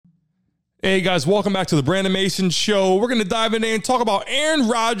Hey guys, welcome back to the Brandon Mason Show. We're going to dive in and talk about Aaron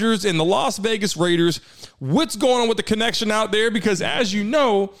Rodgers and the Las Vegas Raiders. What's going on with the connection out there? Because as you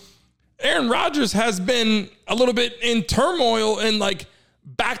know, Aaron Rodgers has been a little bit in turmoil and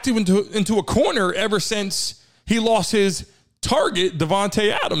backed into a corner ever since he lost his target,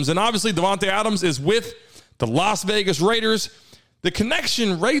 Davante Adams. And obviously Davante Adams is with the Las Vegas Raiders. The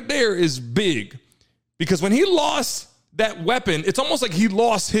connection right there is big because when he lost that weapon, it's almost like he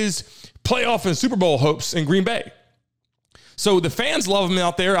lost his playoff and Super Bowl hopes in Green Bay. So the fans love him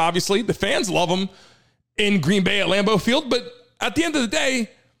out there, obviously. The fans love him in Green Bay at Lambeau Field. But at the end of the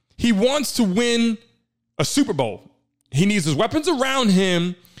day, he wants to win a Super Bowl. He needs his weapons around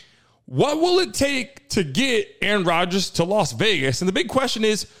him. What will it take to get Aaron Rodgers to Las Vegas? And the big question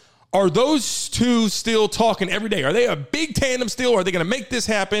is, are those two still talking every day? Are they a big tandem still? Are they going to make this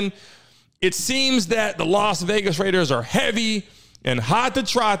happen? It seems that the Las Vegas Raiders are heavy and hot to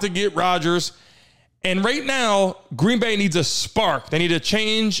try to get Rodgers. And right now, Green Bay needs a spark. They need a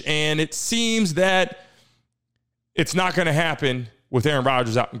change, and it seems that it's not going to happen with Aaron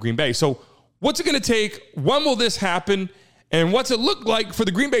Rodgers out in Green Bay. So what's it going to take? When will this happen? And what's it look like for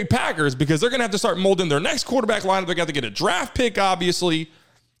the Green Bay Packers? Because they're going to have to start molding their next quarterback lineup. They got to get a draft pick, obviously,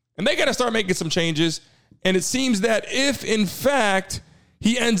 and they got to start making some changes. And it seems that if, in fact,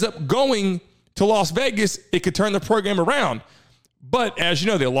 he ends up going to Las Vegas, it could turn the program around. But as you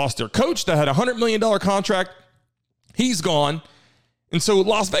know, they lost their coach that had a $100 million contract. He's gone. And so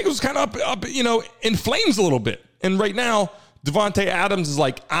Las Vegas was kind of up, in flames a little bit. And right now, Davante Adams is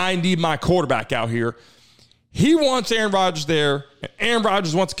like, I need my quarterback out here. He wants Aaron Rodgers there. And Aaron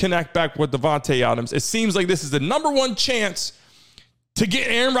Rodgers wants to connect back with Davante Adams. It seems like this is the number one chance to get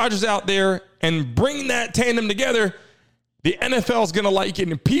Aaron Rodgers out there and bring that tandem together. The NFL is going to like it,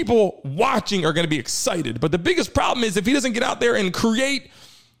 and people watching are going to be excited. But the biggest problem is if he doesn't get out there and create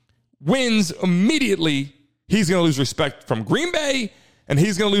wins immediately, he's going to lose respect from Green Bay, and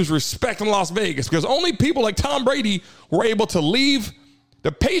he's going to lose respect in Las Vegas because only people like Tom Brady were able to leave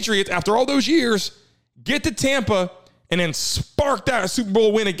the Patriots after all those years, get to Tampa, and then spark that Super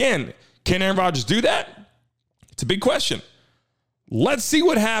Bowl win again. Can Aaron Rodgers do that? It's a big question. Let's see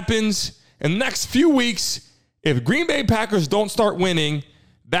what happens in the next few weeks. If Green Bay Packers don't start winning,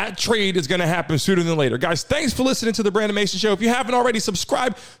 that trade is going to happen sooner than later. Guys, thanks for listening to the Brandon Mason Show. If you haven't already,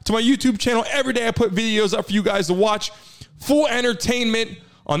 subscribe to my YouTube channel. Every day I put videos up for you guys to watch. Full entertainment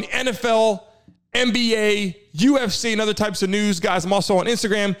on the NFL, NBA, UFC, and other types of news. Guys, I'm also on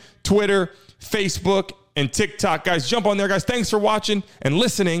Instagram, Twitter, Facebook, and TikTok. Guys, jump on there. Guys, thanks for watching and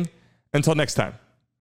listening. Until next time.